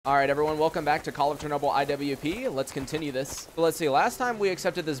All right, everyone, welcome back to Call of Chernobyl I.W.P. Let's continue this. So let's see, last time we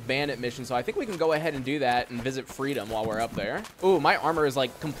accepted this bandit mission, so I think we can go ahead and do that and visit Freedom while we're up there. Ooh, my armor is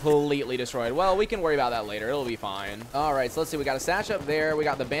like completely destroyed. Well, we can worry about that later. It'll be fine. All right, so let's see. We got a stash up there. We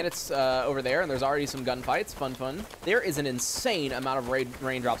got the bandits over there, and there's already some gunfights. Fun. There is an insane amount of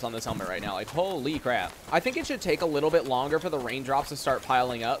raindrops on this helmet right now. Like, holy crap. I think it should take a little bit longer for the raindrops to start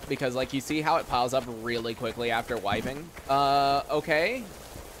piling up because, like, you see how it piles up really quickly after wiping. Okay.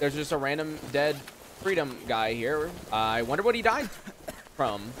 There's just a random dead Freedom guy here. I wonder what he died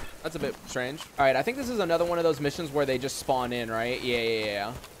from. That's a bit strange. All right, I think this is another one of those missions where they just spawn in, right?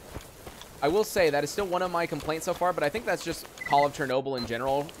 Yeah. I will say that is still one of my complaints so far, but I think that's just Call of Chernobyl in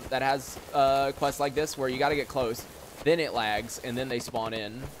general that has quests like this where you got to get close, then it lags, and then they spawn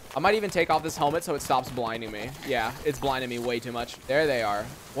in. I might even take off this helmet so it stops blinding me. Yeah, it's blinding me way too much. There they are.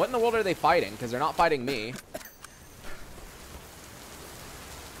 What in the world are they fighting? Because they're not fighting me.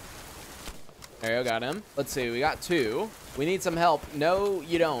 There you go, got him. Let's see, we got two. We need some help. No,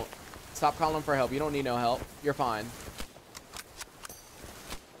 you don't. Stop calling for help. You don't need no help. You're fine.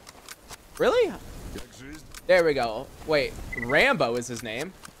 Really? There we go. Wait, Rambo is his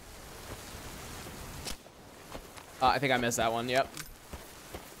name. I think I missed that one. Yep.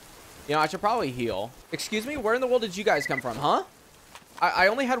 You know, I should probably heal. Excuse me, where in the world did you guys come from, huh? I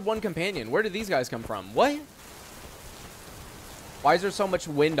only had one companion. Where did these guys come from? What? Why is there so much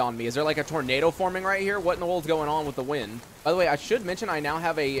wind on me? Is there like a tornado forming right here? What in the world's going on with the wind? By the way, I should mention I now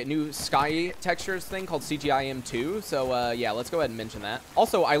have a new sky textures thing called CGIM2. So yeah, let's go ahead and mention that.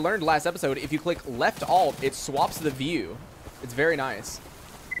 Also, I learned last episode, if you click left alt, it swaps the view. It's very nice.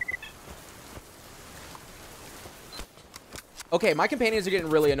 Okay, my companions are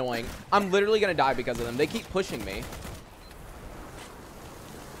getting really annoying. I'm literally gonna die because of them. They keep pushing me.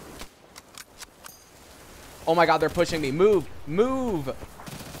 Oh my god, they're pushing me. Move.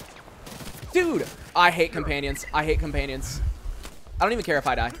 Dude, I hate companions. I don't even care if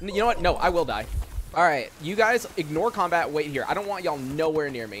I die. You know what? No, I will die. All right, you guys ignore combat. Wait here. I don't want y'all nowhere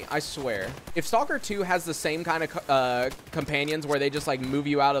near me. I swear. If Stalker 2 has the same kind of companions where they just like move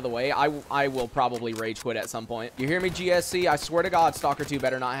you out of the way, I will probably rage quit at some point. You hear me, GSC? I swear to God, Stalker 2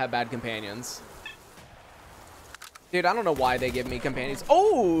 better not have bad companions. Dude, I don't know why they give me companions.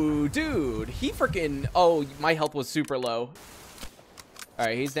 Oh, dude. He freaking... Oh, my health was super low. All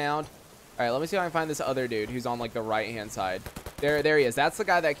right, he's down. All right, let me see if I can find this other dude who's on, like, the right-hand side. There he is. That's the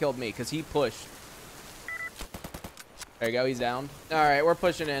guy that killed me because he pushed. There you go. He's down. All right, we're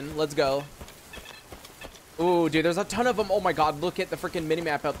pushing in. Let's go. Ooh, dude, there's a ton of them. Oh, my God. Look at the freaking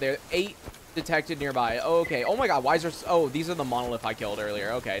minimap out there. 8 detected nearby. Okay. Oh my god, why is there... Oh, these are the monolith I killed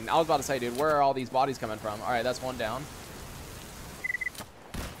earlier. Okay, I was about to say, dude, where are all these bodies coming from? All right, that's one down.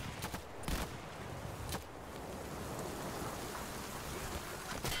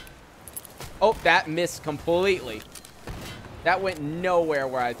 Oh, that missed completely. That went nowhere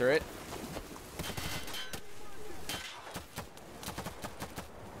where I threw it.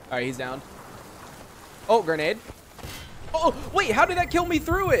 All right, he's down. Oh, grenade. Oh, wait, how did that kill me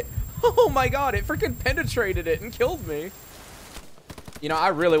through it? Oh my god, it freaking penetrated it and killed me. You know, I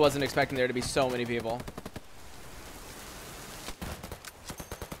really wasn't expecting there to be so many people.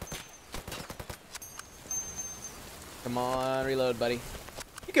 Come on, reload, buddy.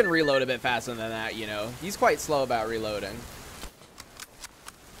 You can reload a bit faster than that, you know. He's quite slow about reloading.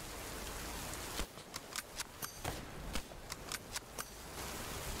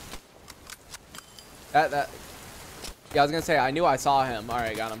 Yeah, I was gonna say, I knew I saw him. All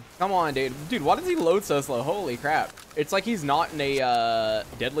right, got him. Come on, dude. Dude, why does he load so slow? Holy crap. It's like he's not in a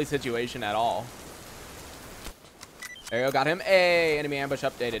deadly situation at all. There you go, got him. Hey, enemy ambush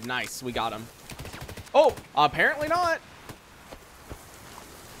updated. Nice, we got him. Oh, apparently not.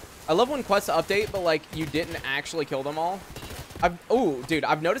 I love when quests update, but like you didn't actually kill them all. Oh, dude,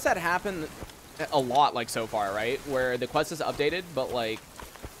 I've noticed that happen a lot like so far, right? Where the quest is updated, but like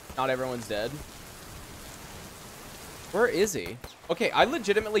not everyone's dead. Where is he? Okay, I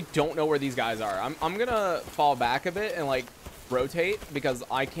legitimately don't know where these guys are. I'm gonna fall back a bit and like rotate because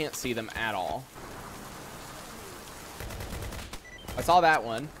I can't see them at all. I saw that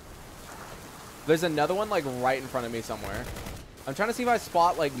one. There's another one like right in front of me somewhere. I'm trying to see if I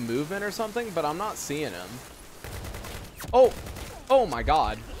spot like movement or something, but I'm not seeing him. Oh my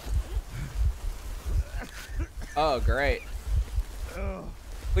god. Oh, great.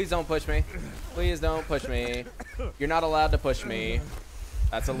 Please don't push me. Please don't push me. You're not allowed to push me.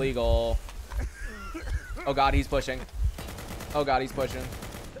 That's illegal. Oh god, he's pushing. Oh god, he's pushing.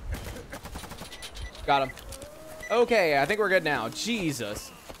 Got him. Okay, I think we're good now.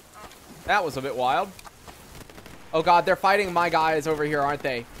 Jesus. That was a bit wild. Oh God, they're fighting my guys over here, aren't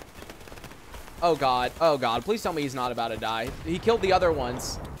they? Oh God. Oh God. Please tell me he's not about to die. He killed the other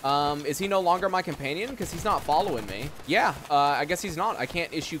ones. Is he no longer my companion? Because he's not following me. Yeah, I guess he's not. I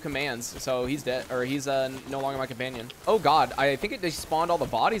can't issue commands, so he's dead, or he's no longer my companion. Oh God, I think it despawned all the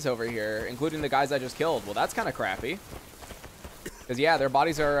bodies over here, including the guys I just killed. Well, that's kind of crappy. Because, yeah, their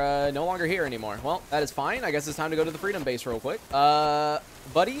bodies are no longer here anymore. Well, that is fine. I guess it's time to go to the Freedom Base real quick.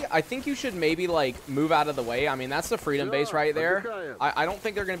 Buddy, I think you should maybe, like, move out of the way. I mean, that's the Freedom Base right there. I don't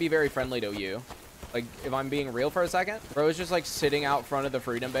think they're going to be very friendly to you. Like, if I'm being real for a second. Bro is just, like, sitting out front of the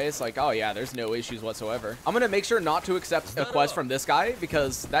Freedom Base. Like, oh, yeah, there's no issues whatsoever. I'm going to make sure not to accept a quest from this guy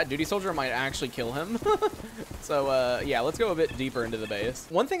because that duty soldier might actually kill him. So, yeah, let's go a bit deeper into the base.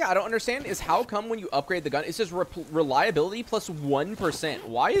 One thing I don't understand is how come when you upgrade the gun, it says reliability plus 1%.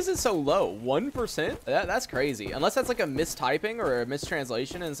 Why is it so low? 1%? That's crazy. Unless that's, like, a mistyping or a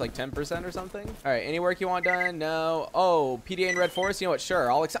mistranslation and it's, like, 10% or something. All right, any work you want done? No. Oh, PDA in Red Forest? You know what? Sure.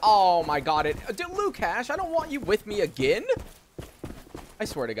 I'll accept. Oh, my God. Dude, Lukash, I don't want you with me again. I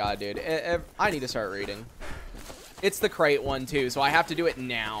swear to God, dude. I need to start reading. It's the crate one, too, so I have to do it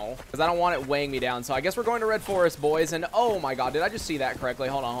now because I don't want it weighing me down. So I guess we're going to Red Forest, boys. And, oh, my God, did I just see that correctly?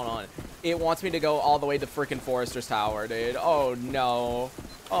 Hold on, hold on. It wants me to go all the way to freaking Forester's Tower, dude. Oh, no.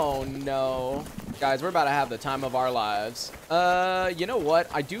 Oh, no. Guys, we're about to have the time of our lives. You know what?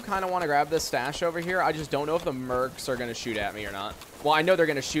 I do kind of want to grab this stash over here. I just don't know if the mercs are going to shoot at me or not. Well, I know they're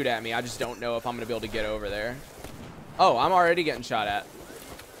going to shoot at me. I just don't know if I'm going to be able to get over there. Oh, I'm already getting shot at.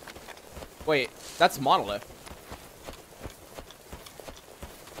 Wait, that's Monolith.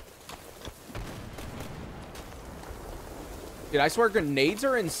 Dude, I swear grenades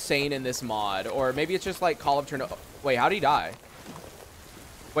are insane in this mod. Or maybe it's just like Call of Chernobyl. Wait, how'd he die?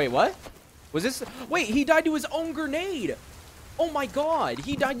 Wait, what? Was this? Wait, he died to his own grenade. Oh my God,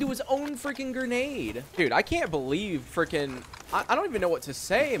 he died to his own freaking grenade. Dude, I can't believe freaking... I don't even know what to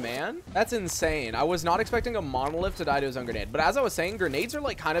say, man. That's insane. I was not expecting a Monolith to die to his own grenade. But as I was saying, grenades are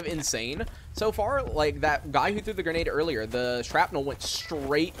like kind of insane so far. Like that guy who threw the grenade earlier, the shrapnel went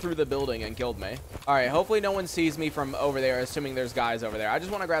straight through the building and killed me. All right, hopefully no one sees me from over there, assuming there's guys over there. I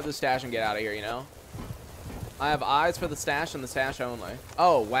just want to grab the stash and get out of here, you know? I have eyes for the stash and the stash only.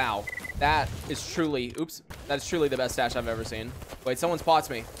 Oh, wow. That is truly, oops, that is truly the best stash I've ever seen. Wait, someone spots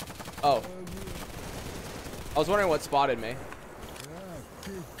me. Oh. I was wondering what spotted me.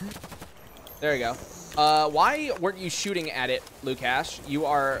 There you go. Why weren't you shooting at it, Lukash? You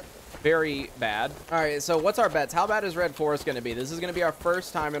are very bad. All right, so what's our bets? How bad is Red Forest going to be? This is going to be our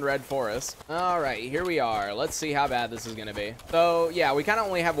first time in Red Forest. All right, here we are. Let's see how bad this is going to be. So, yeah, we kind of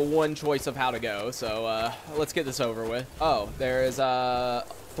only have one choice of how to go. So, let's get this over with. Oh, there is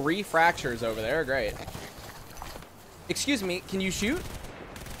 3 fractures over there. Great. Excuse me, can you shoot?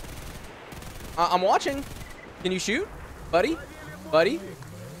 I'm watching. Can you shoot? Buddy? Buddy?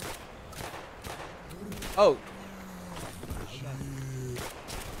 Oh.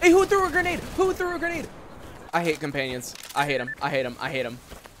 Hey, who threw a grenade? Who threw a grenade? I hate companions. I hate him. I hate him. I hate him.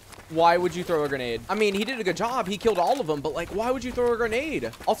 Why would you throw a grenade? I mean, he did a good job. He killed all of them, but like, why would you throw a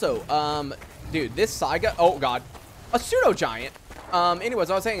grenade? Also, dude, this Saiga, oh God, a pseudo giant. Anyways,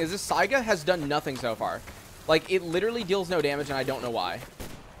 I was saying is this Saiga has done nothing so far. Like, it literally deals no damage, and I don't know why.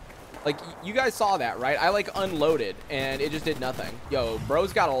 Like, you guys saw that, right? I, like, unloaded, and it just did nothing. Yo,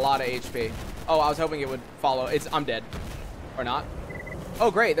 bro's got a lot of HP. Oh, I was hoping it would follow. I'm dead. Or not. Oh,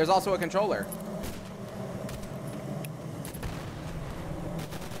 great. There's also a controller.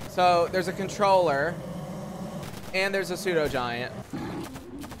 So, there's a controller, and there's a pseudo-giant.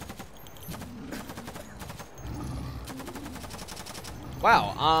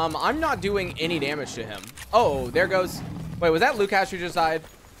 Wow, I'm not doing any damage to him. Oh, there goes... Wait, was that Lukash who just died?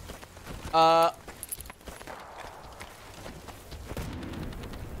 Oh,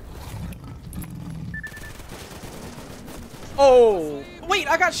 wait,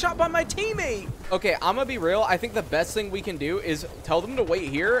 I got shot by my teammate. Okay, I'm gonna be real. I think the best thing we can do is tell them to wait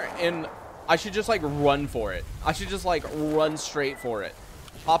here, and I should just, like, run for it. I should just, like, run straight for it.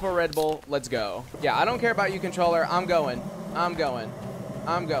 Pop a Red Bull. Let's go. Yeah, I don't care about you, controller. I'm going. I'm going.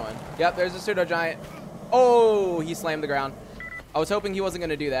 I'm going. Yep, there's a pseudo giant. Oh, he slammed the ground. I was hoping he wasn't going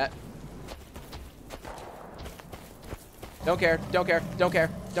to do that. Don't care. Don't care. Don't care.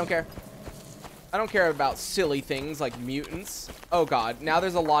 Don't care. I don't care about silly things like mutants. Oh, God. Now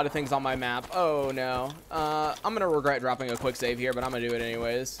there's a lot of things on my map. Oh, no. I'm going to regret dropping a quick save here, but I'm going to do it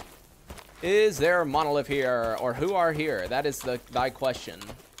anyways. Is there a Monolith here? Or who are here? That is thy question.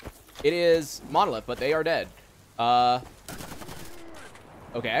 It is Monolith, but they are dead. Okay.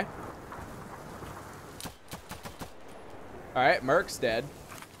 Alright, Merc's dead.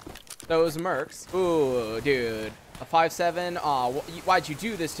 Those Mercs. Ooh, dude. A 5.7. Aw, why'd you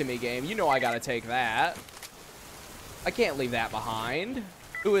do this to me, game? You know I gotta take that. I can't leave that behind.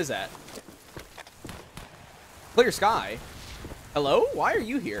 Who is that? Clear sky. Hello? Why are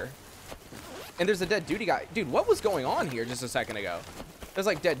you here? And there's a dead duty guy. Dude, what was going on here just a second ago? There's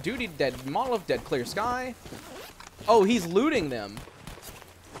like dead duty, dead monolith, dead clear sky. Oh, he's looting them.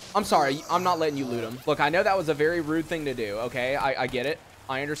 I'm sorry. I'm not letting you loot them. Look, I know that was a very rude thing to do, okay? I get it.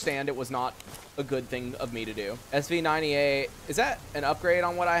 I understand it was not a good thing of me to do. SV98. Is that an upgrade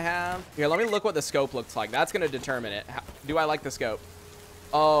on what I have? Here, let me look what the scope looks like. That's going to determine it. Do I like the scope?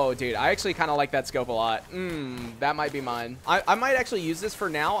 Oh, dude, I actually kind of like that scope a lot. That might be mine. I might actually use this for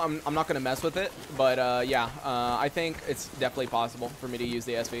now. I'm not going to mess with it. But, yeah, I think it's definitely possible for me to use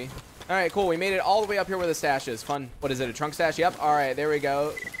the SV. All right, cool. We made it all the way up here where the stash is. Fun. What is it, a trunk stash? Yep. All right, there we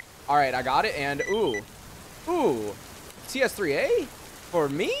go. All right, I got it. And, ooh, CS3A for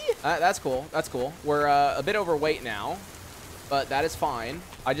me? That's cool. That's cool. We're a bit overweight now, but that is fine.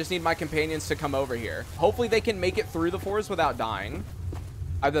 I just need my companions to come over here. Hopefully they can make it through the forest without dying.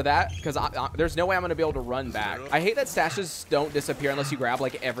 Either that, because there's no way I'm going to be able to run back. I hate that stashes don't disappear unless you grab,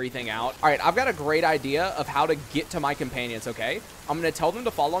 like, everything out. All right, I've got a great idea of how to get to my companions, okay? I'm going to tell them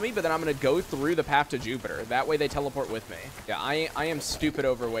to follow me, but then I'm going to go through the path to Jupiter. That way they teleport with me. Yeah, I am stupid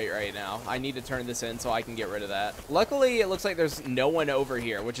overweight right now. I need to turn this in so I can get rid of that. Luckily, it looks like there's no one over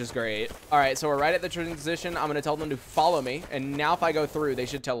here, which is great. All right, so we're right at the transition. I'm going to tell them to follow me, and now if I go through, they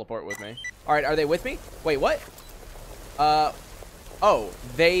should teleport with me. All right, are they with me? Wait, what? Oh,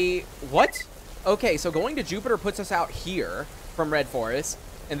 what? Okay, so going to Jupiter puts us out here from Red Forest,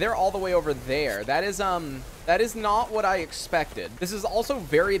 and they're all the way over there. That is not what I expected. This is also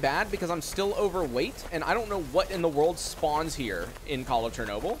very bad because I'm still overweight, and I don't know what in the world spawns here in Call of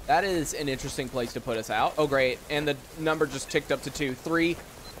Chernobyl. That is an interesting place to put us out. Oh, great, and the number just ticked up to 2. 3.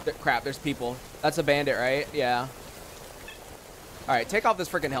 Crap, there's people. That's a bandit, right? Yeah. All right, take off this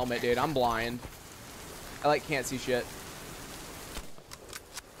freaking helmet, dude. I'm blind. I, like, can't see shit.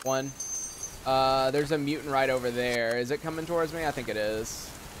 1. There's a mutant right over there. Is it coming towards me? I think it is.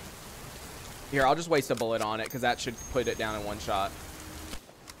 Here, I'll just waste a bullet on it because that should put it down in 1 shot.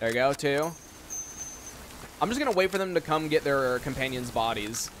 There you go, 2. I'm just going to wait for them to come get their companions'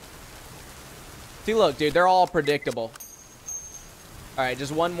 bodies. See, look, dude, they're all predictable. All right,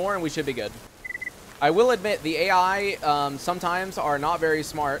 just 1 more and we should be good. I will admit the AI sometimes are not very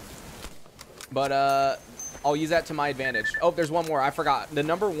smart, but I'll use that to my advantage. Oh, there's 1 more. I forgot. The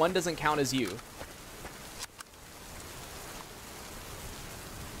number 1 doesn't count as you.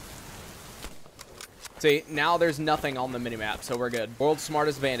 See, now there's nothing on the minimap, so we're good. World's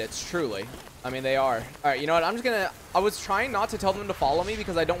smartest bandits, truly. I mean, they are. All right, you know what? I'm just gonna... I was trying not to tell them to follow me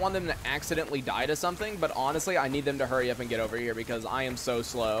because I don't want them to accidentally die to something, but honestly, I need them to hurry up and get over here because I am so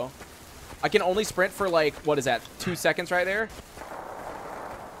slow. I can only sprint for, like, what is that, 2 seconds right there?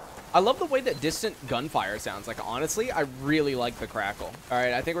 I love the way that distant gunfire sounds. Like, honestly, I really like the crackle. All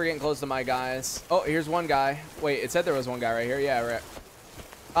right, I think we're getting close to my guys. Oh, here's 1 guy. Wait, it said there was 1 guy right here. Yeah,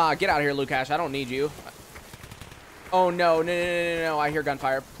 right. Get out of here, Lukash. I don't need you. Oh, no. No. I hear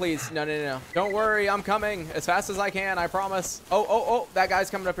gunfire. Please, no. Don't worry, I'm coming as fast as I can, I promise. Oh, that guy's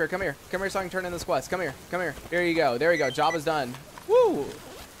coming up here. Come here so I can turn in this quest. Come here. There you go. Job is done. Woo!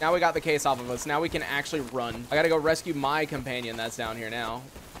 Now we got the case off of us. Now we can actually run. I gotta go rescue my companion that's down here now.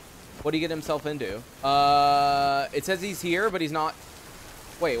 What did he get himself into? It says he's here, but he's not.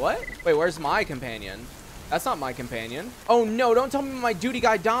 Wait, what? Wait, where's my companion? That's not my companion. Oh, no, don't tell me my duty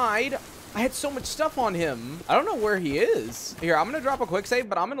guy died. I had so much stuff on him. I don't know where he is. Here, I'm going to drop a quick save,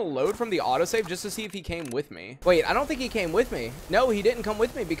 but I'm going to load from the autosave just to see if he came with me. Wait, I don't think he came with me. No, he didn't come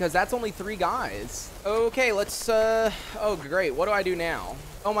with me because that's only 3 guys. Okay, let's, oh, great. What do I do now?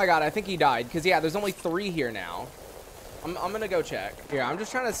 Oh, my God, I think he died because, yeah, there's only 3 here now. I'm gonna go check. Here, I'm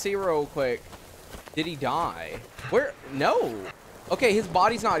just trying to see real quick. Did he die? Where? No. Okay, his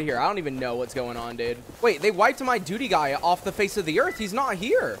body's not here. I don't even know what's going on, dude. Wait, they wiped my duty guy off the face of the earth. He's not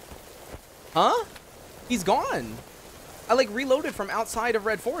here. Huh? He's gone. I, like, reloaded from outside of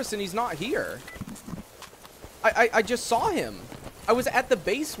Red Forest, and he's not here. I just saw him. I was at the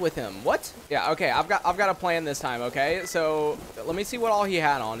base with him. What? Yeah, okay, I've got a plan this time, okay? So, let me see what all he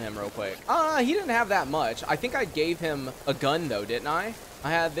had on him real quick. He didn't have that much. I think I gave him a gun, though, didn't I?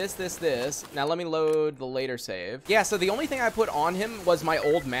 I had this. Now, let me load the later save. Yeah, so the only thing I put on him was my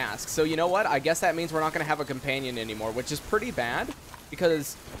old mask. So, you know what? I guess that means we're not going to have a companion anymore, which is pretty bad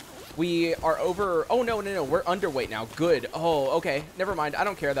because we are over... Oh, no. We're underweight now. Good. Oh, okay. Never mind. I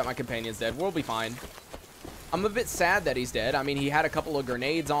don't care that my companion's dead. We'll be fine. I'm a bit sad that he's dead. I mean, he had a couple of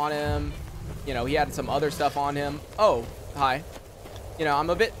grenades on him. You know, he had some other stuff on him. Oh, hi. You know, I'm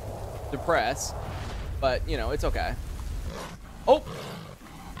a bit depressed. but you know, it's okay. Oh,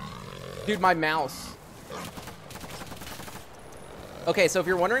 dude, my mouse. Okay, so if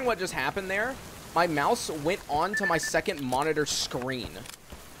you're wondering what just happened there, my mouse went onto my second monitor screen.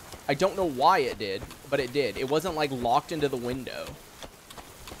 I don't know why it did, but it did. It wasn't like locked into the window.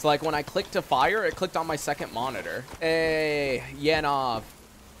 So like when I clicked to fire, it clicked on my second monitor. Hey, Yanov.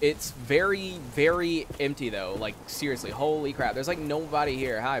 It's very, very empty though. Like seriously, holy crap. There's like nobody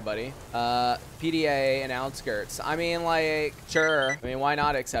here. Hi, buddy. PDA and outskirts. I mean, like, sure. I mean, why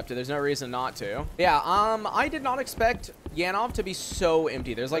not accept it? There's no reason not to. Yeah, I did not expect Yanov to be so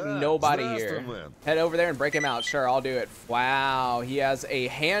empty. There's like nobody here. Head over there and break him out. Sure, I'll do it. Wow, he has a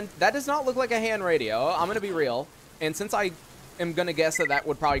hand. That does not look like a hand radio. I'm gonna be real. And since I am gonna guess that that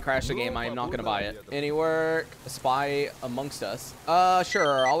would probably crash the game, I am not gonna buy it. Any work? A spy amongst us.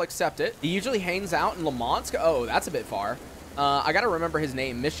 Sure, I'll accept it. He usually hangs out in Lamansk. Oh, that's a bit far. I gotta remember his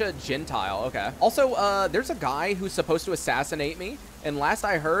name. Misha Gentile. Okay. Also, there's a guy who's supposed to assassinate me, and last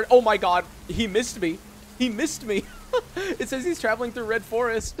I heard, oh my god, he missed me. He missed me. It says he's traveling through Red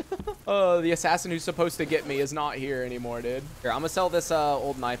Forest. The assassin who's supposed to get me is not here anymore, dude. Here, I'm gonna sell this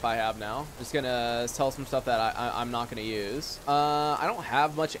old knife I have now. Just gonna sell some stuff that I'm not gonna use. I don't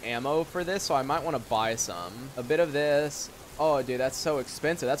have much ammo for this, so I might want to buy some. A bit of this. Oh, dude, that's so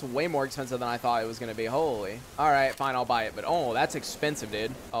expensive. That's way more expensive than I thought it was gonna be. Holy. All right, fine, I'll buy it. But oh, that's expensive,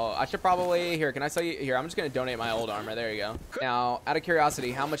 dude. Oh, I should probably, here, can I sell you? Here, I'm just gonna donate my old armor. There you go. Now, out of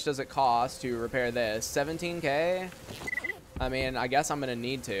curiosity, how much does it cost to repair this? 17K? I mean, I guess I'm gonna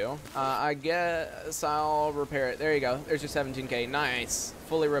need to. I guess I'll repair it. There you go. There's your 17K. Nice.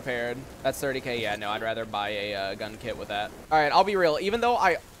 Fully repaired. That's 30K. Yeah, no, I'd rather buy a gun kit with that. All right, I'll be real. Even though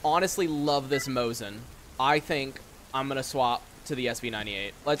I honestly love this Mosin, I think I'm gonna swap to the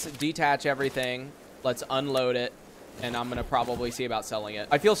SV98. Let's detach everything. Let's unload it. And I'm gonna probably see about selling it.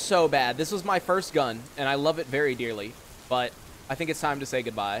 I feel so bad. This was my first gun, and I love it very dearly. But I think it's time to say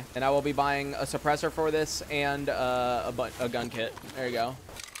goodbye. And I will be buying a suppressor for this and a gun kit. There you go.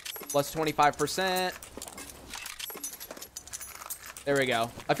 Plus 25%. There we go.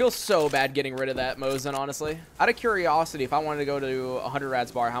 I feel so bad getting rid of that Mosin, honestly. Out of curiosity, if I wanted to go to 100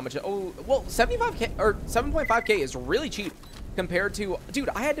 Rads bar, how much? Oh, well, 75K or 7.5K is really cheap compared to, dude,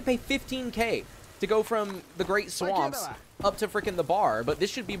 I had to pay 15K to go from the Great Swamps up to freaking the bar, but this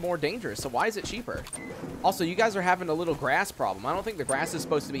should be more dangerous, so why is it cheaper? Also, you guys are having a little grass problem. I don't think the grass is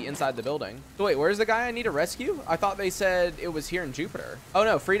supposed to be inside the building. So wait, where's the guy I need to rescue? I thought they said it was here in Jupiter. Oh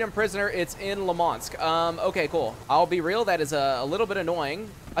no, Freedom Prisoner, it's in Lamansk. Okay, cool. I'll be real, that is a little bit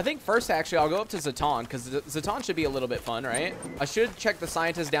annoying. I think first, actually, I'll go up to Zaton, because Zaton should be a little bit fun, right? I should check the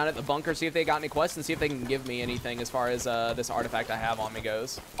scientists down at the bunker, see if they got any quests, and see if they can give me anything as far as this artifact I have on me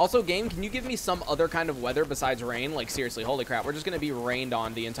goes. Also, game, can you give me some other kind of weather besides rain? Like, seriously, holy crap, we're just going to be rained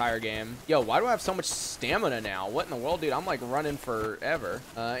on the entire game. Yo, why do I have so much stamina now? What in the world, dude? I'm, like, running forever.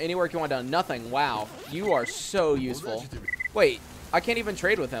 Any work you want done? Nothing. Wow. You are so useful. Wait, I can't even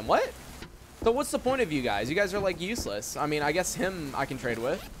trade with him. What? So what's the point of you guys? You guys are like useless. I mean, I guess him I can trade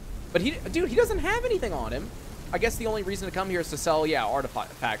with. But dude, he doesn't have anything on him. I guess the only reason to come here is to sell, yeah,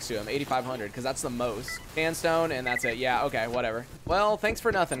 artifacts to him. 8,500, because that's the most. Sandstone, and that's it. Yeah, okay, whatever. Well, thanks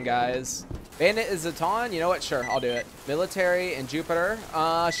for nothing, guys. Bandit is Zaton. You know what? Sure, I'll do it. Military and Jupiter.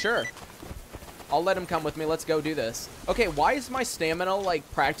 Sure. I'll let him come with me. Let's go do this. Okay, why is my stamina, like,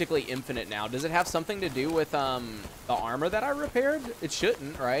 practically infinite now? Does it have something to do with, the armor that I repaired? It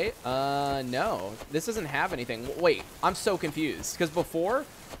shouldn't, right? No. This doesn't have anything. Wait, I'm so confused. Because before,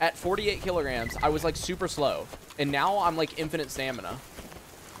 at 48 kilograms, I was, like, super slow. And now I'm, like, infinite stamina.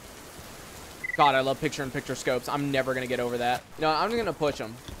 God, I love picture-in-picture scopes. I'm never going to get over that. No, I'm just going to push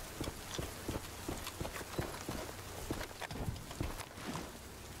him.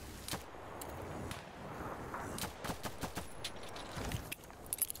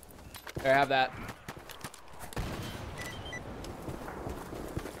 There, have that.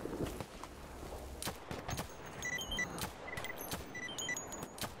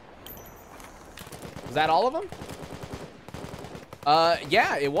 Is that all of them?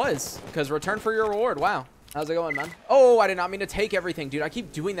 Yeah, it was. Because return for your reward. Wow. How's it going, man? Oh, I did not mean to take everything. Dude, I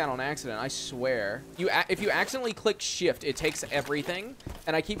keep doing that on accident. I swear. If you accidentally click shift, it takes everything.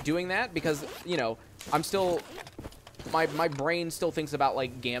 And I keep doing that because, you know, I'm still my brain still thinks about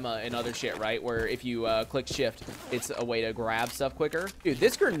like gamma and other shit, right? Where if you click shift, it's a way to grab stuff quicker. Dude,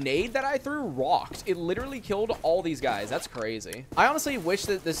 this grenade that I threw rocked. It literally killed all these guys. That's crazy. I honestly wish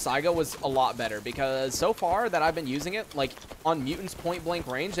that this Saiga was a lot better, because so far that I've been using it, like on mutants point blank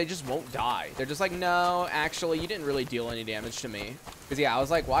range, they just won't die. They're just like, no, actually, you didn't really deal any damage to me. Because yeah, I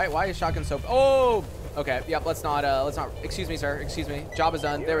was like, why is shotgun so? Oh, okay. Yep. Let's not. Excuse me, sir. Excuse me. Job is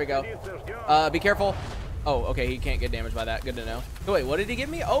done. There we go. Be careful. Oh, okay. He can't get damaged by that. Good to know. So wait, what did he give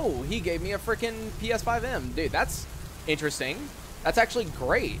me? Oh, he gave me a freaking PS5M. Dude, that's interesting. That's actually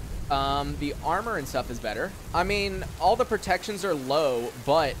great. The armor and stuff is better. I mean, all the protections are low,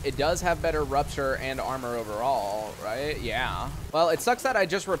 but it does have better rupture and armor overall, right? Yeah. Well, it sucks that I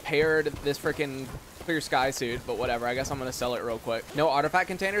just repaired this freaking clear sky suit, but whatever. I guess I'm gonna sell it real quick. No artifact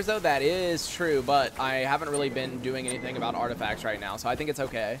containers though. That is true, but I haven't really been doing anything about artifacts right now, so I think it's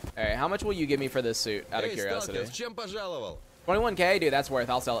okay. All right, how much will you give me for this suit, out of curiosity? 21K, dude, that's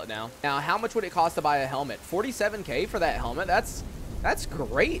worth. I'll sell it now. Now, how much would it cost to buy a helmet? 47K for that helmet? That's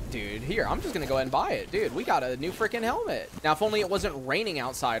great, dude. Here, I'm just gonna go ahead and buy it. Dude, we got a new freaking helmet. Now, if only it wasn't raining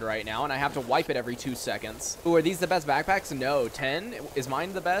outside right now and I have to wipe it every 2 seconds. Ooh, are these the best backpacks? No. 10? Is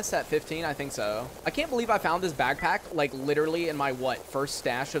mine the best at 15? I think so. I can't believe I found this backpack, like, literally in my, what, first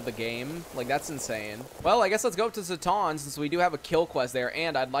stash of the game? Like, that's insane. Well, I guess let's go up to Satan, since we do have a kill quest there,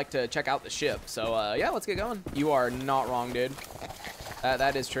 and I'd like to check out the ship. So, yeah, let's get going. You are not wrong, dude.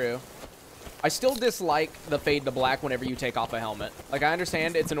 That is true. I still dislike the fade to black whenever you take off a helmet. Like, I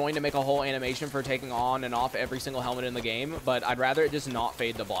understand it's annoying to make a whole animation for taking on and off every single helmet in the game, but I'd rather it just not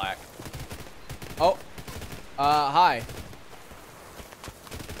fade to black. Oh, hi.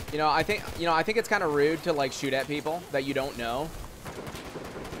 I think it's kind of rude to like shoot at people that you don't know.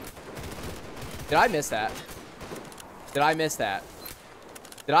 Did I miss that? Did I miss that?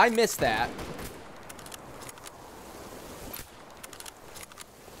 Did I miss that?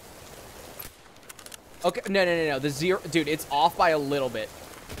 Okay, no. The zero, dude, it's off by a little bit.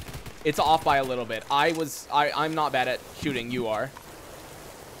 It's off by a little bit. I'm not bad at shooting. You are.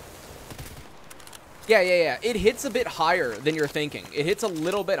 Yeah. It hits a bit higher than you're thinking. It hits a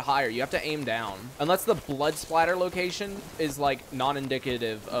little bit higher. You have to aim down. Unless the blood splatter location is like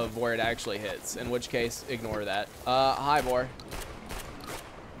non-indicative of where it actually hits, in which case, ignore that. Hi, boy.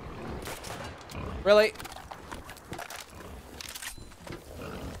 Really?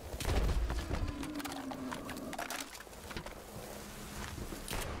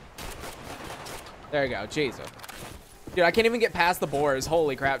 There you go. Jesus. Dude, I can't even get past the boars.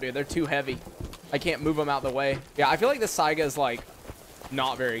 Holy crap, dude. They're too heavy. I can't move them out the way. Yeah, I feel like this Saiga is, like,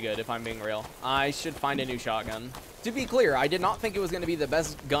 not very good, if I'm being real. I should find a new shotgun. To be clear, I did not think it was going to be the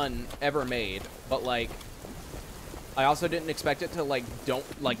best gun ever made. But, like, I also didn't expect it to, like,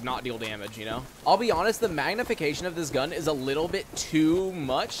 not deal damage, you know? I'll be honest, the magnification of this gun is a little bit too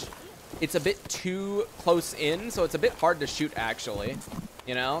much. It's a bit too close in, so it's a bit hard to shoot, actually.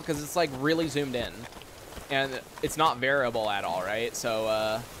 You know, because it's like really zoomed in and it's not variable at all, right?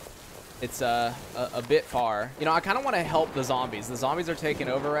 So it's a bit far. You know, I kind of want to help the zombies. The zombies are taking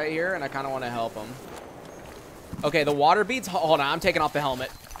over right here and I kind of want to help them. Okay, the water beads. Hold on, I'm taking off the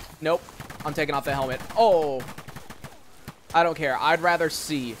helmet. Nope, I'm taking off the helmet. Oh, I don't care. I'd rather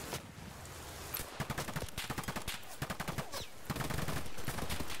see.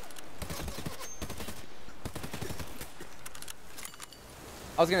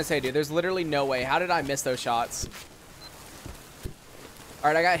 I was gonna say, dude, there's literally no way. How did I miss those shots? All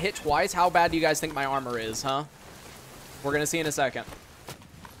right, I got hit twice. How bad do you guys think my armor is, huh? We're gonna see in a second.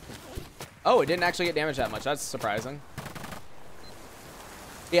 Oh, it didn't actually get damaged that much. That's surprising.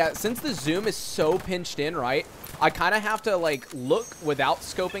 Yeah, since the zoom is so pinched in, right? I kind of have to like look without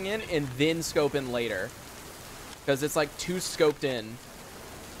scoping in and then scope in later, because it's like too scoped in.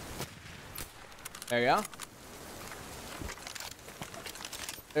 There you go.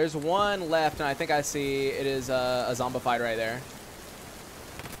 There's one left, and I think I see it is a zombified right there.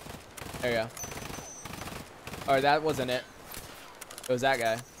 There you go. Oh, that wasn't it. It was that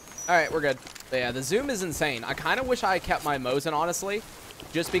guy. All right, we're good. But yeah, the zoom is insane. I kind of wish I kept my Mosin, honestly,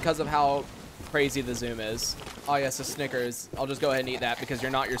 just because of how crazy the zoom is. Oh, yes, a Snickers. I'll just go ahead and eat that because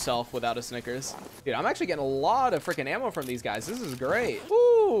you're not yourself without a Snickers. Dude, I'm actually getting a lot of freaking ammo from these guys. This is great.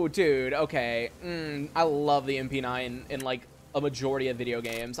 Ooh, dude. Okay. I love the MP9 in, like, a majority of video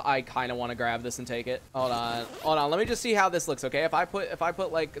games. I kind of want to grab this and take it. Hold on, let me just see how this looks. Okay, if I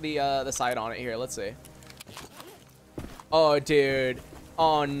put like the sight on it here, let's see. Oh, dude.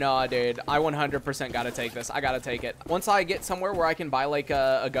 Oh no, dude, I 100% gotta take this. I gotta take it. Once I get somewhere where I can buy like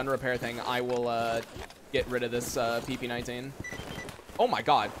a gun repair thing, I will get rid of this PP19. Oh my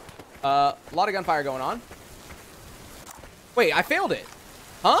god, a lot of gunfire going on. Wait, I failed it.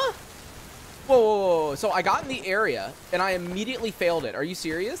 Huh? Whoa, whoa, whoa. So I got in the area and I immediately failed it. Are you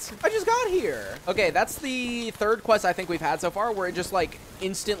serious? I just got here. Okay, that's the third quest I think we've had so far where it just like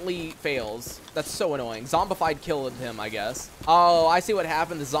instantly fails. That's so annoying. Zombified killed him, I guess. Oh, I see what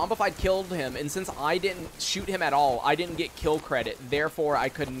happened. The Zombified killed him, and since I didn't shoot him at all, I didn't get kill credit. Therefore, I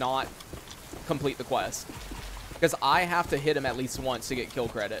could not complete the quest. Because I have to hit him at least once to get kill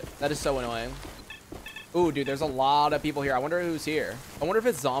credit. That is so annoying. Ooh, dude, there's a lot of people here. I wonder who's here. I wonder if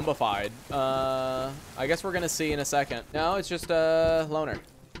it's zombified. I guess we're gonna see in a second. No, it's just a loner.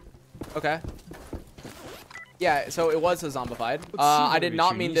 Okay. Yeah, so it was a zombified. I did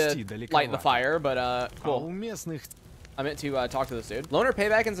not mean to light the fire, but cool. I meant to talk to this dude. Loner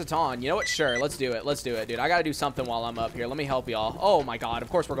payback in S.T.A.L.K.E.R. You know what? Sure, let's do it. Let's do it, dude. I gotta do something while I'm up here. Let me help y'all. Oh my god, of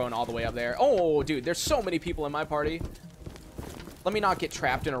course we're going all the way up there. Oh, dude, there's so many people in my party. Let me not get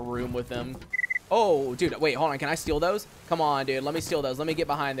trapped in a room with them. Oh, dude, wait, hold on. Can I steal those? Come on, dude. Let me steal those. Let me get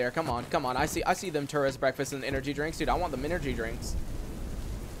behind there. Come on, come on. I see them tourist breakfast and energy drinks. Dude, I want them energy drinks.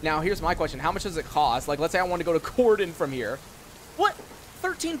 Now, here's my question. How much does it cost? Like, let's say I want to go to Corden from here. What?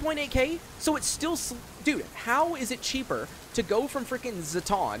 13.8K? So it's still... Dude, how is it cheaper to go from freaking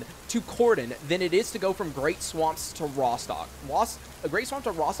Zaton to Corden than it is to go from Great Swamps to Rostock? Great Swamp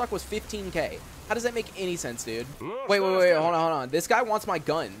to Rostock was 15K. How does that make any sense, dude? Wait, hold on. This guy wants my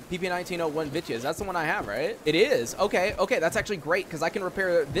gun. PP1901 bitches. That's the one I have, right? It is. Okay, that's actually great because I can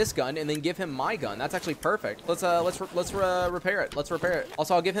repair this gun and then give him my gun. That's actually perfect. Let's repair it. Let's repair it.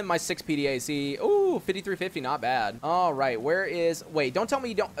 Also, I'll give him my 6 PDA. See, ooh, 5350, not bad. All right, where is? Wait, don't tell me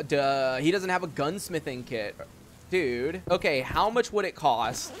you don't. Duh, he doesn't have a gunsmithing kit, dude. Okay, how much would it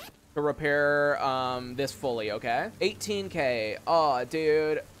cost to repair this fully? Okay, 18K. Oh,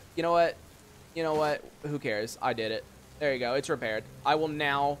 dude. You know what? You know what? Who cares? I did it. There you go. It's repaired. I will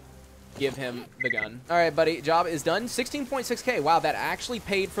now give him the gun. All right, buddy. Job is done. 16.6K. Wow, that actually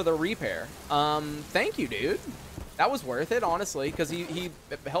paid for the repair. Thank you, dude. That was worth it, honestly, because he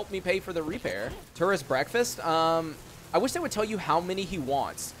helped me pay for the repair. Tourist breakfast. I wish they would tell you how many he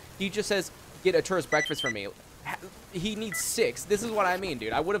wants. He just says, get a tourist breakfast for me. He needs 6. This is what I mean,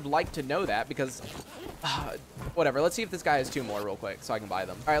 dude. I would have liked to know that because... whatever. Let's see if this guy has 2 more real quick so I can buy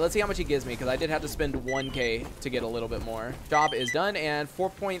them. All right, let's see how much he gives me because I did have to spend 1K to get a little bit more. Job is done and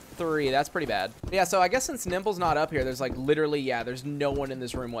 4.3. That's pretty bad. But yeah, so I guess since Nimble's not up here, there's like literally, yeah, there's no one in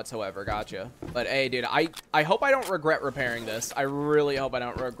this room whatsoever. Gotcha. But hey, dude, I hope I don't regret repairing this. I really hope I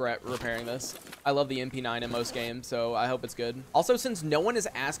don't regret repairing this. I love the MP9 in most games, so I hope it's good. Also, since no one is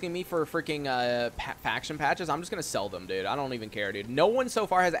asking me for freaking faction patches, I'm just going to sell them, dude. I don't even care, dude. No one so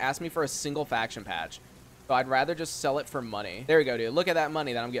far has asked me for a single faction patch. So I'd rather just sell it for money. There we go, dude. Look at that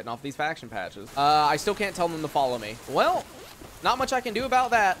money that I'm getting off these faction patches. I still can't tell them to follow me. Well, not much I can do about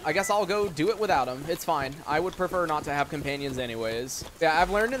that. I guess I'll go do it without them. It's fine. I would prefer not to have companions anyways. Yeah,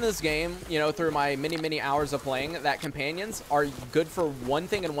 I've learned in this game, you know, through my many hours of playing that companions are good for one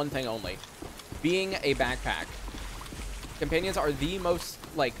thing and one thing only. Being a backpack. Companions are the most,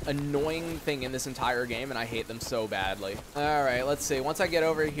 like, annoying thing in this entire game, and I hate them so badly. All right, let's see. Once I get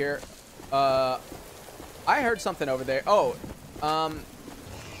over here, I heard something over there. Oh,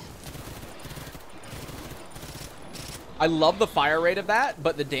 I love the fire rate of that,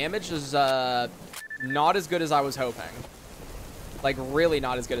 but the damage is not as good as I was hoping. Like, really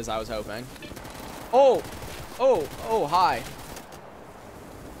not as good as I was hoping. Oh, hi.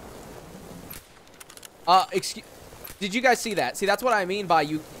 Excuse, did you guys see that? See, that's what I mean by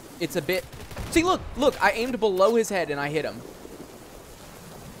you, it's a bit, see, look, I aimed below his head and I hit him.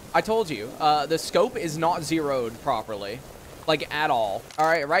 I told you, the scope is not zeroed properly, like at all. All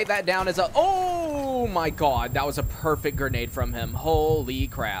right, write that down as a, oh my God, that was a perfect grenade from him. Holy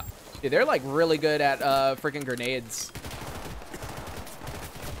crap. Dude, they're like really good at freaking grenades.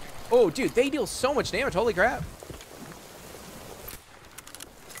 Oh, dude, they deal so much damage, holy crap.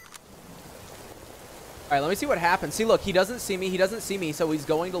 All right, let me see what happens. See, look, he doesn't see me, so he's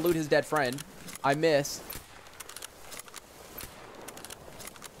going to loot his dead friend. I missed.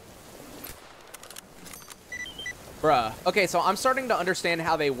 Bruh. Okay, so I'm starting to understand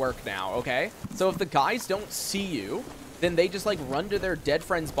how they work now, okay? So if the guys don't see you, then they just, like, run to their dead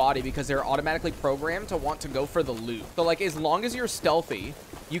friend's body because they're automatically programmed to want to go for the loot. So, like, as long as you're stealthy,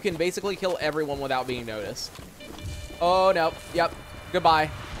 you can basically kill everyone without being noticed. Oh, no. Yep. Goodbye.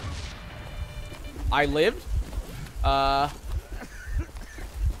 I lived.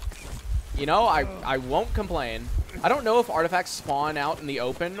 You know, I won't complain. I don't know if artifacts spawn out in the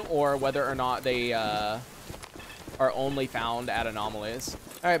open or whether or not they, are only found at anomalies.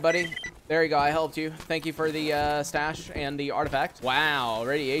 All right, buddy. There you go. I helped you. Thank you for the stash and the artifact. Wow.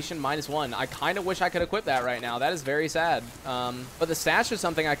 Radiation -1. I kind of wish I could equip that right now. That is very sad. But the stash is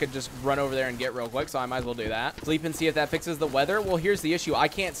something I could just run over there and get real quick, so I might as well do that. Sleep and see if that fixes the weather. Well, here's the issue. I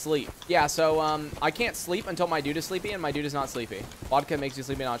can't sleep. Yeah, so I can't sleep until my dude is sleepy, and my dude is not sleepy. Vodka makes you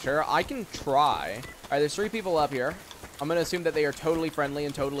sleepy, not sure. I can try. All right, there's 3 people up here. I'm going to assume that they are totally friendly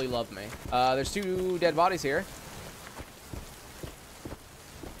and totally love me. There's 2 dead bodies here.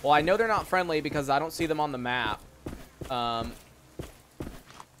 Well, I know they're not friendly because I don't see them on the map. All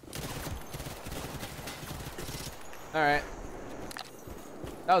right.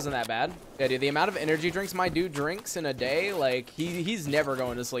 That wasn't that bad. Yeah, dude, the amount of energy drinks my dude drinks in a day, like, he's never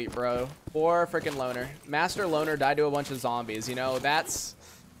going to sleep, bro. Poor freaking loner. Master loner died to a bunch of zombies, you know, that's...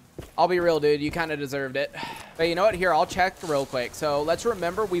 I'll be real, dude, you kind of deserved it. But you know what? Here, I'll check real quick. So let's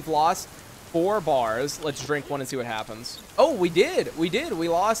remember we've lost 4 bars. Let's drink one and see what happens. Oh, we did. We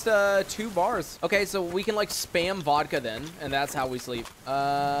lost 2 bars. Okay, so we can like spam vodka then, and that's how we sleep.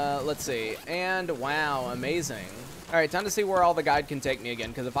 Let's see. And wow, amazing. All right, time to see where all the guide can take me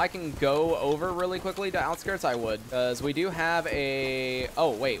again, because if I can go over really quickly to Outskirts, I would. Because we do have a...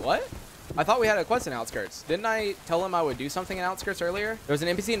 Oh, wait, what? I thought we had a quest in Outskirts. Didn't I tell him I would do something in Outskirts earlier? There was an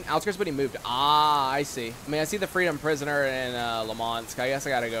NPC in Outskirts, but he moved. Ah, I see. I mean, I see the Freedom Prisoner in Lamont. I guess I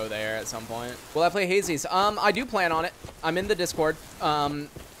gotta go there at some point. Will I play Hazy's? I do plan on it. I'm in the Discord. I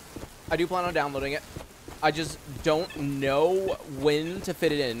do plan on downloading it. I just don't know when to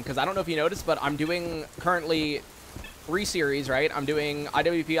fit it in, because I don't know if you noticed, but I'm doing currently 3 series, right? I'm doing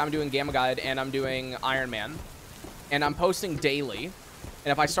I.W.P, I'm doing Gamma Guide, and I'm doing Iron Man. And I'm posting daily.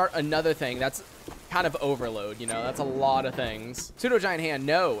 And if I start another thing, that's kind of overload, you know? That's a lot of things. Pseudo Giant Hand,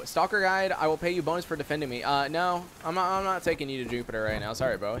 no. Stalker Guide, I will pay you bonus for defending me. No, I'm not taking you to Jupiter right now.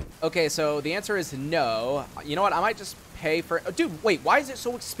 Sorry, bro. Okay, so the answer is no. You know what? I might just pay for... Oh, dude, wait, why is it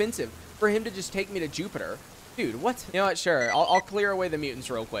so expensive for him to just take me to Jupiter? Dude, what? You know what? Sure, I'll clear away the mutants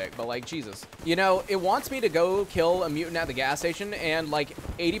real quick, but like, Jesus. You know, it wants me to go kill a mutant at the gas station, and like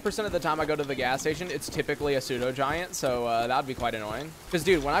 80% of the time I go to the gas station, it's typically a pseudo giant, so that would be quite annoying. Because,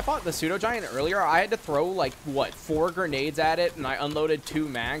 dude, when I fought the pseudo giant earlier, I had to throw like, what, 4 grenades at it, and I unloaded 2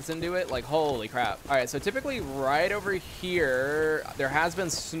 mags into it. Like, holy crap. All right, so typically right over here, there has been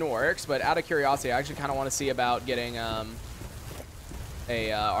Snorks, but out of curiosity, I actually kind of want to see about getting a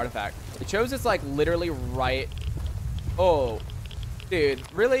artifact. It shows it's like literally right. Oh, dude,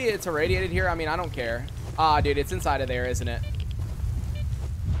 really? It's irradiated here? I mean, I don't care. Ah, dude, it's inside of there, isn't it?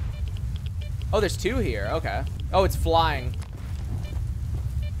 Oh, there's 2 here. Okay. Oh, it's flying.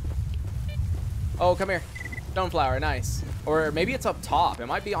 Oh, come here. Stoneflower, nice. Or maybe it's up top. It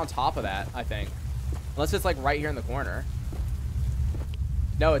might be on top of that, I think. Unless it's like right here in the corner.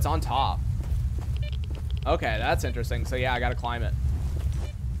 No, it's on top. Okay, that's interesting. So yeah, I gotta climb it.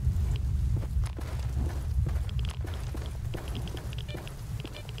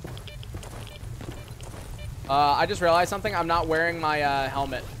 I just realized something. I'm not wearing my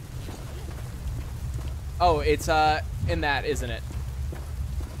helmet. Oh, it's in that, isn't it?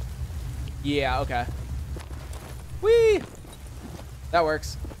 Yeah, okay. Whee! That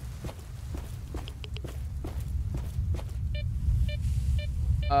works.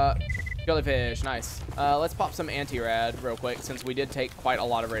 Jellyfish, nice. Let's pop some anti-rad real quick, since we did take quite a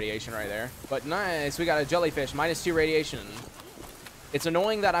lot of radiation right there. But nice, we got a jellyfish, -2 radiation. It's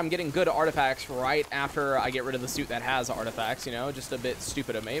annoying that I'm getting good artifacts right after I get rid of the suit that has artifacts, you know? Just a bit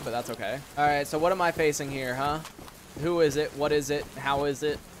stupid of me, but that's okay. All right, so what am I facing here, huh? Who is it? What is it? How is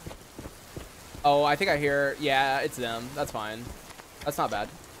it? Oh, I think I hear... Yeah, it's them. That's fine. That's not bad.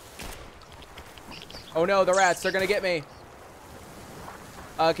 Oh, no, the rats. They're going to get me.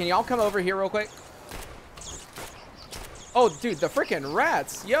 Can y'all come over here real quick? Oh, dude, the freaking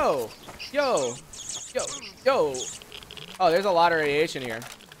rats. Yo. Yo. Yo. Yo. Oh, there's a lot of radiation here.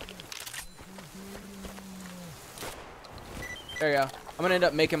 There you go. I'm going to end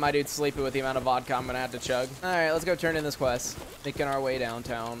up making my dude sleepy with the amount of vodka I'm going to have to chug. All right, let's go turn in this quest. Making our way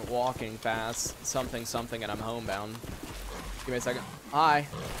downtown, walking fast, something, something, and I'm homebound. Give me a second. Hi.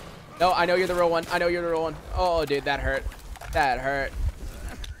 No, I know you're the real one. I know you're the real one. Oh, dude, that hurt. That hurt.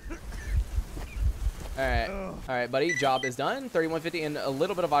 All right, buddy. Job is done. 3150 and a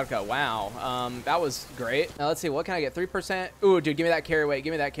little bit of vodka. Wow. That was great. Now, let's see. What can I get? 3%. Ooh, dude, give me that carry weight.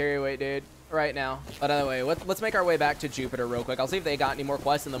 Give me that carry weight, dude. Right now. But anyway, let's make our way back to Jupiter real quick. I'll see if they got any more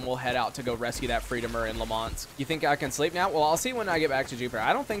quests, and then we'll head out to go rescue that Freedomer in Lamont. You think I can sleep now? Well, I'll see when I get back to Jupiter.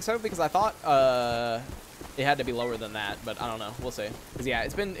 I don't think so, because I thought, It had to be lower than that, but I don't know. We'll see. 'Cause yeah,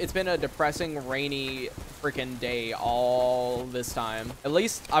 it's been a depressing, rainy freaking day all this time. At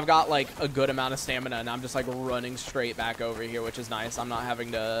least I've got like a good amount of stamina, and I'm just like running straight back over here, which is nice. I'm not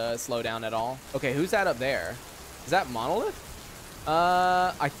having to slow down at all. Okay, who's that up there? Is that Monolith?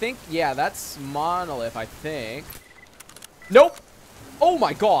 I think, yeah, that's Monolith, I think. Nope. Oh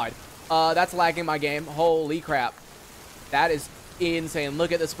my god. That's lagging my game. Holy crap. That is insane.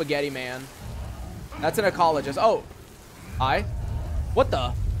 Look at the spaghetti man. That's an ecologist. Oh. Hi. What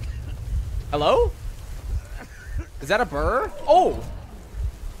the? Hello? Is that a burr? Oh.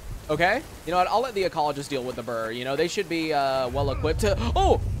 Okay. You know what? I'll let the ecologist deal with the burr. You know, they should be well equipped to...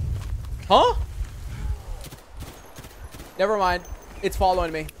 Oh. Huh? Never mind. It's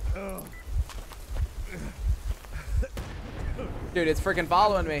following me. Dude, it's freaking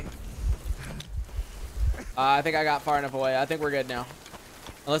following me. I think I got far enough away. I think we're good now.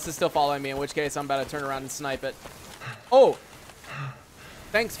 Unless it's still following me, in which case I'm about to turn around and snipe it. Oh!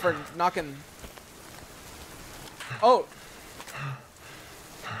 Thanks for knocking... Oh!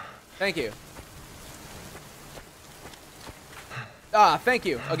 Thank you. Ah, thank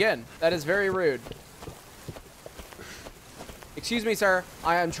you. Again, that is very rude. Excuse me, sir.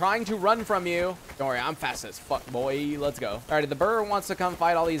 I am trying to run from you. Don't worry, I'm fast as fuck, boy. Let's go. All right, if the burr wants to come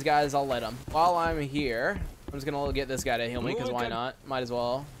fight all these guys, I'll let him. While I'm here, I'm just gonna get this guy to heal me, because why not? Might as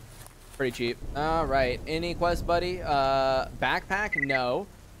well. Pretty cheap. All right, any quest, buddy? Backpack? No.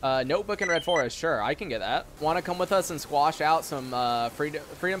 Notebook in Red Forest? Sure, I can get that. Want to come with us and squash out some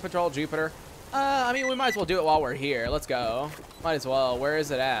Freedom Patrol Jupiter? I mean, we might as well do it while we're here. Let's go. Might as well. Where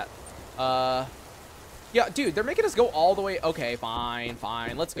is it at? Yeah, dude, they're making us go all the way. Okay, fine,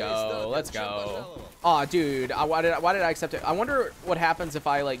 fine. Let's go. Let's go. Aw, dude, why did I accept it? I wonder what happens if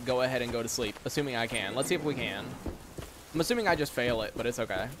I, like, go ahead and go to sleep, assuming I can. Let's see if we can. I'm assuming I just fail it, but it's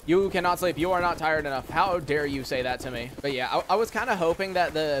okay. You cannot sleep. You are not tired enough. How dare you say that to me? But yeah, I was kind of hoping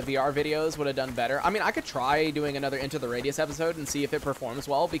that the VR videos would have done better. I mean, I could try doing another Into the Radius episode and see if it performs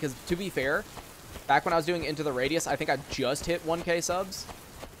well, because to be fair, back when I was doing Into the Radius, I think I just hit 1K subs.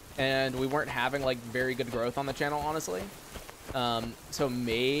 And we weren't having like very good growth on the channel, honestly. So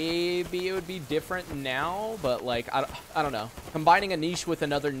maybe it would be different now, but like I don't know. Combining a niche with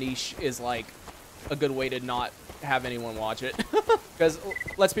another niche is like a good way to not have anyone watch it. Because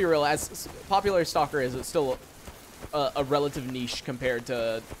let's be real, as popular as Stalker is, it's still a relative niche compared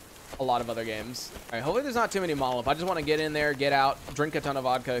to a lot of other games. All right, hopefully there's not too many Monolith. I just want to get in there, get out, drink a ton of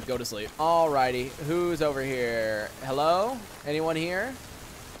vodka, go to sleep. Alrighty, who's over here? Hello? Anyone here?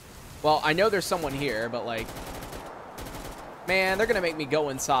 Well, I know there's someone here, but like, man, they're gonna make me go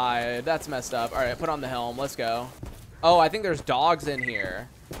inside. That's messed up. All right, put on the helm. Let's go. Oh, I think there's dogs in here.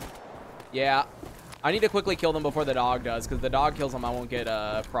 Yeah, I need to quickly kill them before the dog does, because the dog kills them, I won't get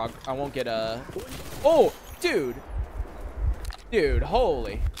Oh, dude. Dude,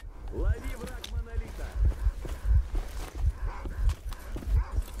 holy.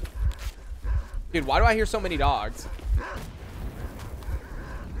 Dude, why do I hear so many dogs?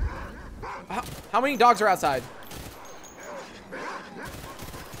 How many dogs are outside?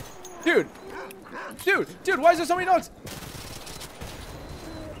 Dude, why is there so many dogs?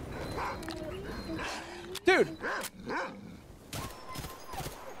 Dude.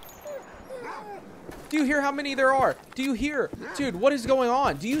 Do you hear how many there are? Do you hear? Dude, what is going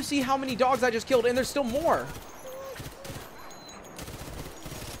on? Do you see how many dogs I just killed? And there's still more.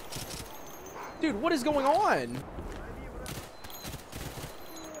 Dude, what is going on?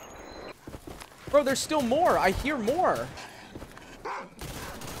 Bro, there's still more. I hear more.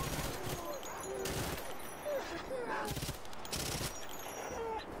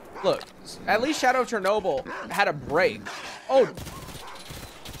 Look, at least Shadow of Chernobyl had a break. Oh.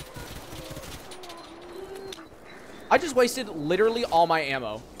 I just wasted literally all my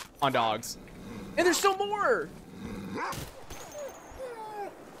ammo on dogs. And there's still more.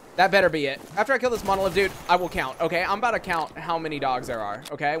 That better be it. After I kill this Monolith dude, I will count, okay? I'm about to count how many dogs there are,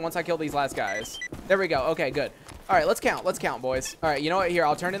 okay? Once I kill these last guys. There we go. Okay, good. All right, let's count. Let's count, boys. All right, you know what? Here,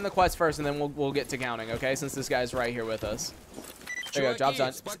 I'll turn in the quest first, and then we'll get to counting, okay? Since this guy's right here with us. There you go. Job's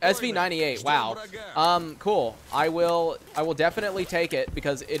done. SV98. Wow. Cool. I will definitely take it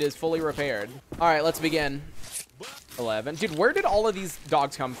because it is fully repaired. All right, let's begin. 11. Dude, where did all of these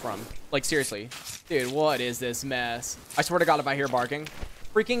dogs come from? Like, seriously. Dude, what is this mess? I swear to God, if I hear barking.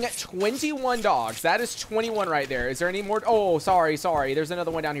 Freaking 21 dogs. That is 21 right there. Is there any more? Oh, sorry. There's another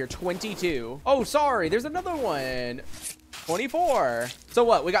one down here. 22. Oh, sorry. There's another one. 24. So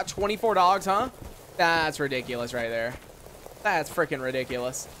what? We got 24 dogs, huh? That's ridiculous right there. That's freaking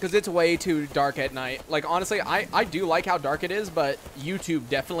ridiculous. Because it's way too dark at night. Like, honestly, I do like how dark it is, but YouTube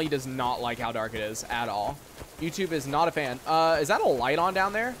definitely does not like how dark it is at all. YouTube is not a fan. Is that a light on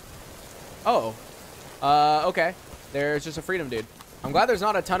down there? Oh. Okay. There's just a freedom dude. I'm glad there's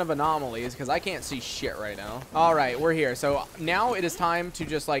not a ton of anomalies because I can't see shit right now. All right, we're here. So now it is time to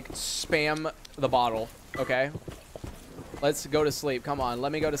just like spam the bottle. Okay. Let's go to sleep. Come on,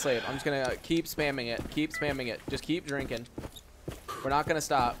 let me go to sleep. I'm just gonna keep spamming it. Keep spamming it. Just keep drinking. We're not gonna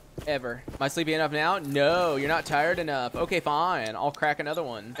stop ever. Am I sleepy enough now? No, you're not tired enough. Okay, fine. I'll crack another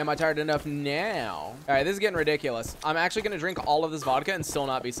one. Am I tired enough now? All right, this is getting ridiculous. I'm actually gonna drink all of this vodka and still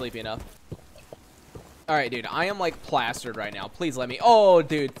not be sleepy enough. All right, dude, I am like plastered right now. Please let me. Oh,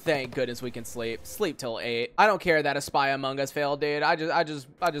 dude, thank goodness we can sleep. Sleep till 8. I don't care that a spy among us failed, dude. I just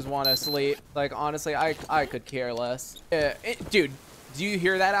want to sleep. Like, honestly, I could care less. Dude, do you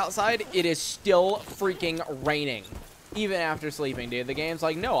hear that outside? It is still freaking raining. Even after sleeping, dude. The game's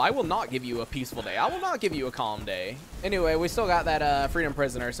like, no, I will not give you a peaceful day. I will not give you a calm day. Anyway, we still got that freedom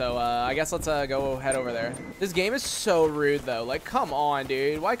prisoner, so I guess let's go head over there. This game is so rude, though. Like, come on,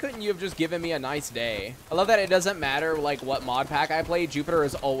 dude. Why couldn't you have just given me a nice day? I love that it doesn't matter, like, what mod pack I play. Jupiter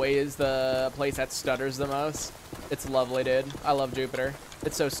is always the place that stutters the most. It's lovely, dude. I love Jupiter.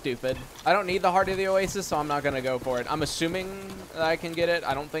 It's so stupid. I don't need the Heart of the Oasis, so I'm not going to go for it. I'm assuming that I can get it.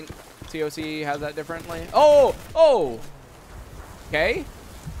 I don't think COC has that differently. Oh! Oh! Okay.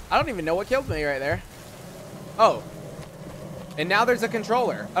 I don't even know what killed me right there. Oh. And now there's a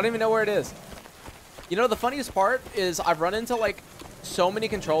controller. I don't even know where it is. You know, the funniest part is I've run into, like, so many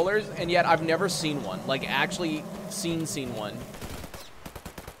controllers, and yet I've never seen one. Like, actually seen one.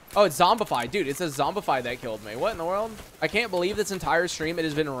 Oh, it's zombified. Dude, it's a zombified that killed me. What in the world? I can't believe this entire stream it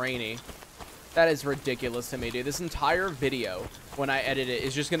has been rainy. That is ridiculous to me, dude. This entire video, when I edit it,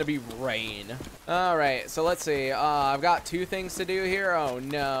 is just going to be rain. All right, so let's see. I've got 2 things to do here. Oh,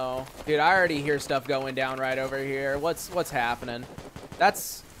 no. Dude, I already hear stuff going down right over here. What's happening?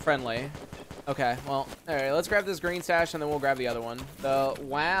 That's friendly. Okay, well, all right, let's grab this green stash, and then we'll grab the other one.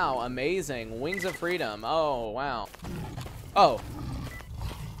 Wow, amazing. Wings of Freedom. Oh, wow. Oh.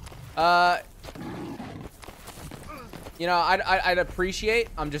 You know, I'd appreciate,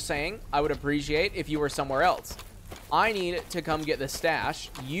 I'm just saying, I would appreciate if you were somewhere else. I need to come get the stash.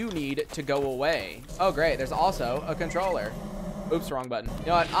 You need to go away. Oh, great. There's also a controller. Oops, wrong button. You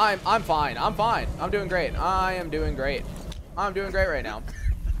know what? I'm fine. I'm fine. I'm doing great. I am doing great. I'm doing great right now.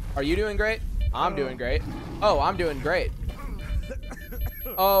 Are you doing great? I'm doing great. Oh, I'm doing great.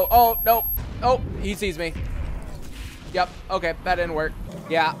 Oh, no. Oh, he sees me. Yep. Okay, that didn't work.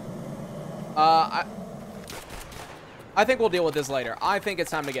 Yeah. I think we'll deal with this later. I think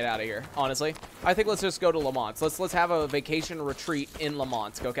it's time to get out of here, honestly. I think let's just go to Le Mans. Let's have a vacation retreat in Le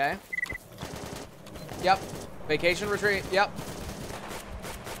Mans, okay? Yep. Vacation retreat. Yep.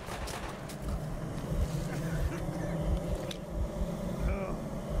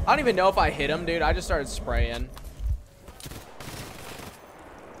 I don't even know if I hit him, dude. I just started spraying.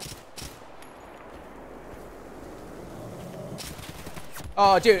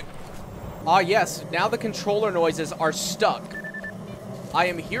 Oh, dude. Ah, yes. Now the controller noises are stuck. I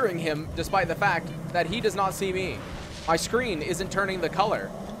am hearing him despite the fact that he does not see me. My screen isn't turning the color.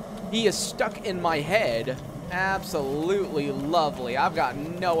 He is stuck in my head. Absolutely lovely. I've got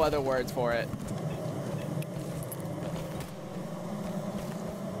no other words for it.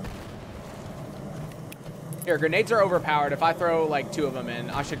 Here, grenades are overpowered. If I throw like 2 of them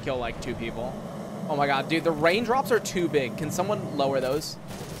in, I should kill like 2 people. Oh my god, dude, the raindrops are too big. Can someone lower those?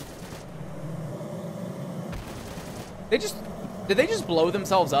 Did they just blow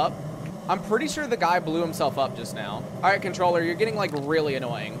themselves up? I'm pretty sure the guy blew himself up just now. All right, controller, you're getting like really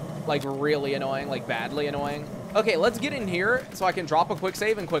annoying. Like really annoying, like badly annoying. Okay, let's get in here so I can drop a quick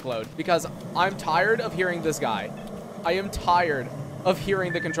save and quick load because I'm tired of hearing this guy. I am tired of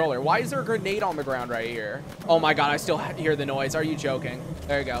hearing the controller. Why is there a grenade on the ground right here? Oh my god, I still hear the noise. Are you joking?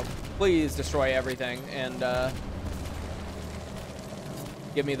 There you go. Please destroy everything and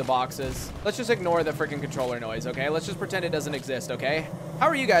give me the boxes. Let's just ignore the freaking controller noise, okay? Let's just pretend it doesn't exist, okay? How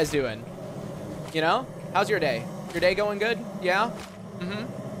are you guys doing? You know? How's your day? Your day going good? Yeah?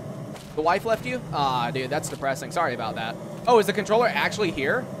 Mm-hmm. The wife left you? Ah, dude, that's depressing. Sorry about that. Oh, is the controller actually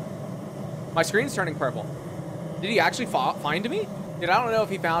here? My screen's turning purple. Did he actually find me? Dude, I don't know if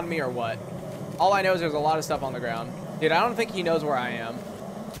he found me or what. All I know is there's a lot of stuff on the ground. Dude, I don't think he knows where I am.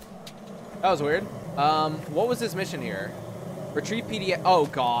 That was weird. What was this mission here? Retrieve PDA. Oh,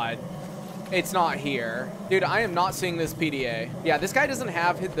 God. It's not here. Dude, I am not seeing this PDA. Yeah, this guy doesn't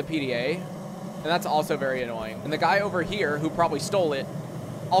have the PDA. And that's also very annoying. And the guy over here, who probably stole it,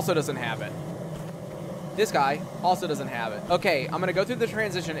 also doesn't have it. This guy also doesn't have it. Okay, I'm gonna go through the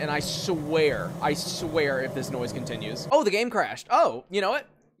transition, and I swear if this noise continues. Oh, the game crashed. Oh, you know what?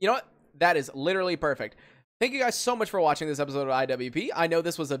 You know what? That is literally perfect. Thank you guys so much for watching this episode of I.W.P. I know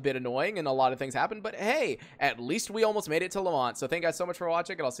this was a bit annoying and a lot of things happened, but hey, at least we almost made it to Lamont. So thank you guys so much for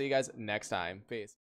watching, and I'll see you guys next time. Peace.